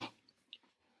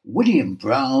William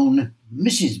Brown,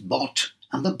 Mrs. Bott,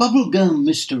 and the Bubblegum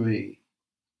Mystery.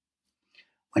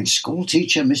 When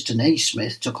schoolteacher Mr.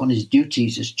 Naismith took on his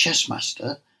duties as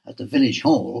chessmaster at the village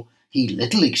hall, he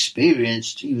little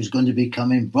experienced he was going to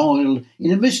become embroiled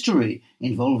in a mystery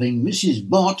involving Mrs.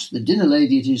 Bott, the dinner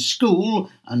lady at his school,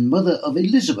 and mother of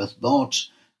Elizabeth Bott,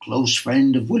 close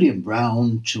friend of William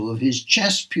Brown, two of his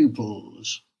chess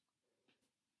pupils.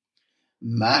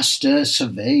 Master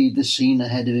surveyed the scene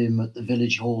ahead of him at the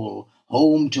village hall,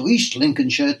 home to East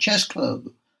Lincolnshire Chess Club.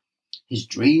 His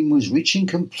dream was reaching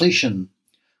completion,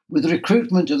 with the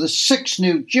recruitment of the 6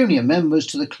 new junior members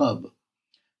to the club.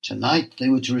 Tonight they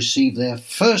were to receive their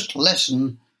first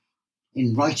lesson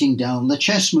in writing down the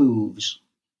chess moves.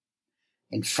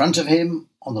 In front of him,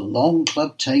 on the long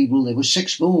club table, there were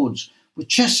 6 boards, with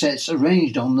chess sets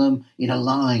arranged on them in a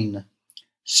line.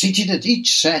 Seated at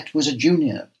each set was a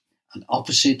junior, and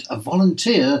opposite a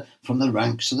volunteer from the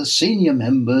ranks of the senior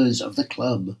members of the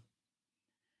club.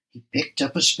 He picked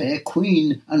up a spare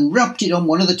queen and rapped it on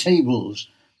one of the tables.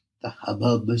 The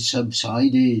hubbub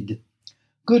subsided.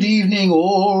 "Good evening,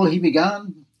 all," he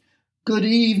began. "Good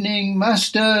evening,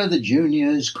 master," the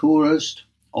juniors chorused,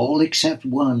 all except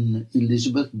one,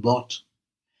 Elizabeth Bott.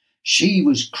 She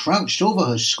was crouched over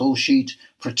her score sheet,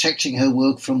 protecting her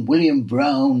work from William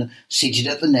Brown, seated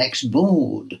at the next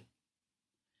board.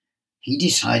 He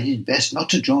decided best not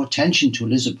to draw attention to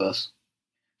Elizabeth.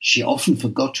 She often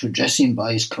forgot to address him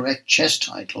by his correct chess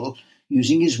title,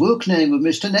 using his work name of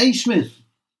Mr. Naismith.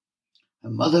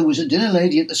 Her mother was a dinner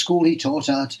lady at the school he taught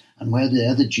at, and where the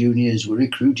other juniors were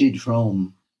recruited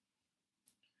from.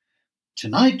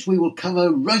 "Tonight we will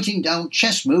cover writing down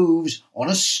chess moves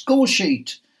on a score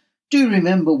sheet. Do you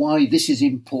remember why this is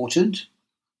important?"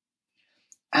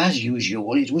 As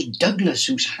usual, it was Douglas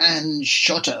whose hand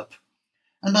shot up.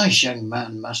 "A nice young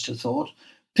man," Master thought.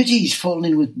 "Pity he's fallen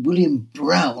in with William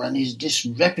Brown and his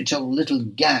disreputable little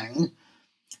gang."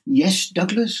 "Yes,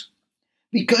 Douglas?"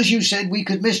 "Because you said we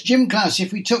could miss gym class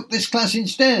if we took this class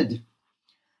instead."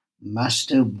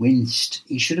 Master winced.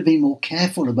 He should have been more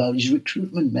careful about his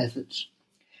recruitment methods.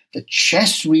 "The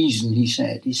chess reason," he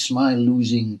said, his smile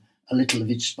losing a little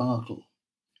of its sparkle.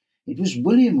 It was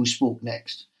William who spoke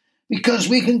next. "Because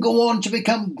we can go on to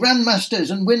become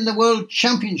grandmasters and win the world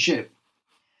championship."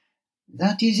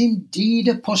 "That is indeed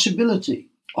a possibility,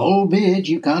 albeit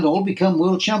you can't all become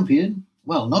world champion.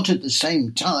 Well, not at the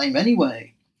same time,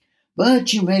 anyway.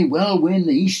 But you may well win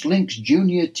the East Links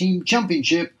Junior Team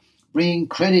Championship, bringing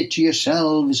credit to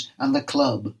yourselves and the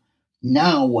club.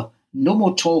 Now, no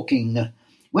more talking.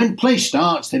 When play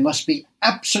starts, there must be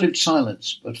absolute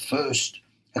silence. But first,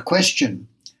 a question.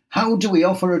 How do we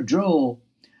offer a draw?"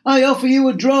 "I offer you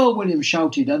a draw," William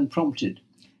shouted, unprompted.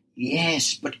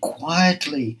 "Yes, but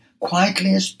quietly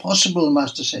as possible,"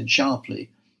 Master said sharply.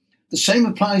 "The same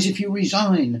applies if you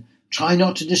resign. Try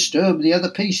not to disturb the other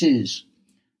pieces.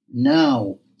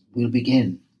 Now we'll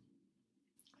begin.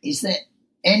 Is there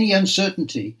any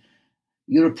uncertainty?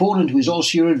 Your opponent, who is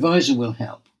also your advisor, will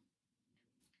help.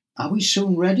 Are we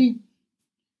soon ready?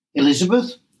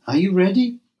 Elizabeth, are you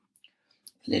ready?"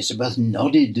 Elizabeth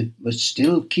nodded, but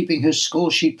still keeping her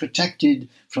score sheet protected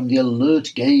from the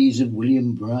alert gaze of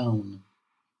William Brown.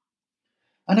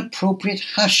 An appropriate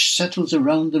hush settles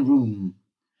around the room.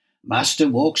 Master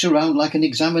walks around like an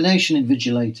examination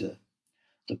invigilator.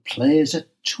 The players are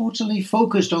totally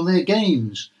focused on their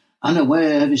games,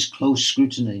 unaware of his close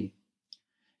scrutiny.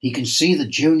 He can see the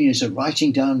juniors are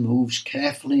writing down moves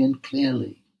carefully and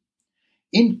clearly.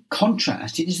 In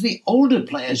contrast, it is the older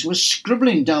players who are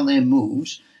scribbling down their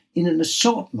moves in an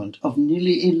assortment of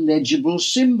nearly illegible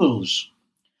symbols.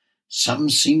 Some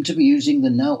seem to be using the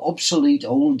now obsolete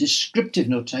old descriptive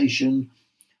notation,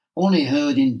 only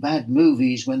heard in bad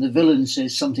movies when the villain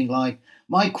says something like,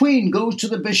 "My queen goes to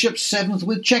the bishop's 7th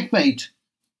with checkmate."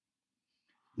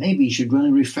 Maybe he should run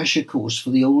a refresher course for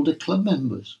the older club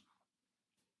members.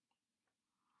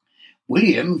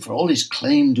 William, for all his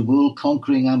claimed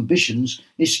world-conquering ambitions,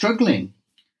 is struggling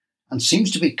and seems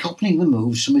to be copying the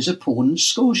moves from his opponent's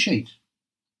score sheet.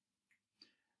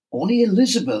 Only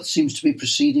Elizabeth seems to be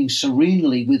proceeding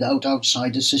serenely without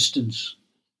outside assistance.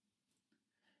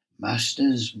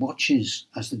 Masters watches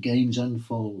as the games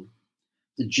unfold.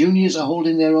 The juniors are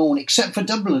holding their own, except for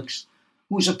Douglas,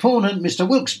 whose opponent, Mr.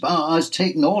 Wilkes-Barre, has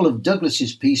taken all of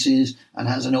Douglas's pieces and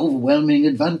has an overwhelming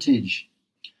advantage.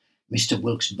 Mr.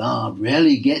 Wilkes-Barre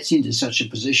rarely gets into such a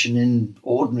position in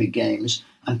ordinary games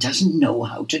and doesn't know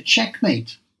how to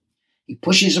checkmate. He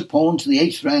pushes a pawn to the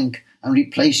 8th rank and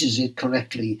replaces it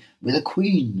correctly with a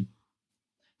queen.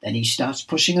 Then he starts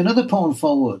pushing another pawn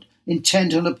forward,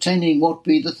 intent on obtaining what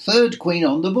be the 3rd queen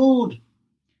on the board.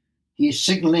 He is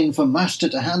signalling for Master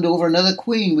to hand over another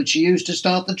queen which he used to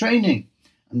start the training,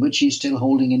 and which he is still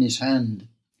holding in his hand.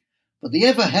 But the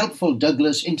ever-helpful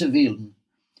Douglas intervened.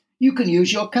 You can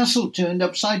use your castle turned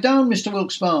upside down, Mr.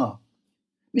 Wilkes-Barre.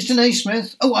 Mr.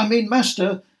 Naismith,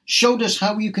 Master, showed us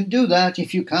how you can do that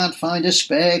if you can't find a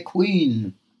spare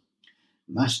queen.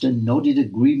 Master nodded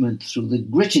agreement through the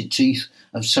gritted teeth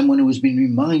of someone who has been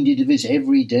reminded of his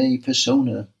everyday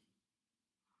persona.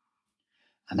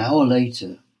 An hour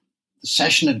later, the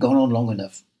session had gone on long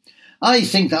enough. I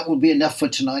think that will be enough for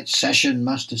tonight's session,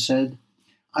 Master said.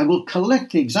 I will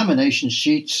collect the examination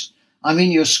sheets,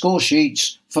 your score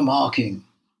sheets, for marking.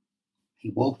 He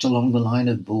walked along the line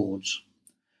of boards.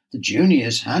 The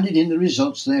juniors handed in the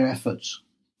results of their efforts.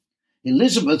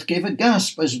 Elizabeth gave a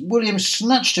gasp as William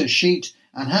snatched her sheet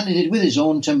and handed it with his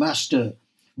own to Master.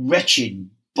 Wretched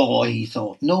boy, he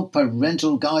thought, no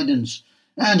parental guidance,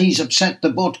 and he's upset the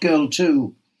Bott girl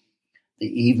too.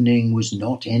 The evening was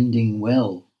not ending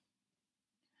well.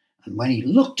 And when he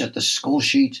looked at the score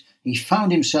sheet, he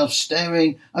found himself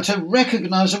staring at a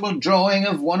recognisable drawing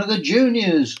of one of the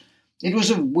juniors. It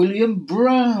was of William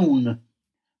Brown.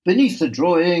 Beneath the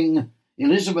drawing,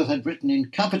 Elizabeth had written in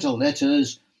capital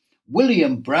letters,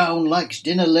 William Brown likes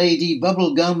dinner lady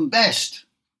bubblegum best.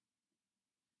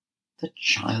 The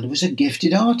child was a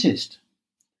gifted artist,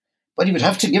 but he would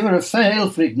have to give her a fail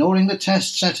for ignoring the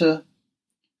test set her.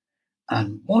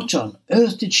 And what on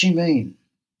earth did she mean?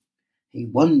 He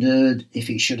wondered if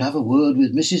he should have a word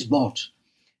with Mrs. Bott,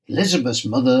 Elizabeth's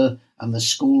mother and the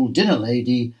school dinner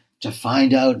lady, to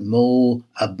find out more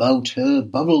about her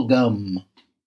bubblegum.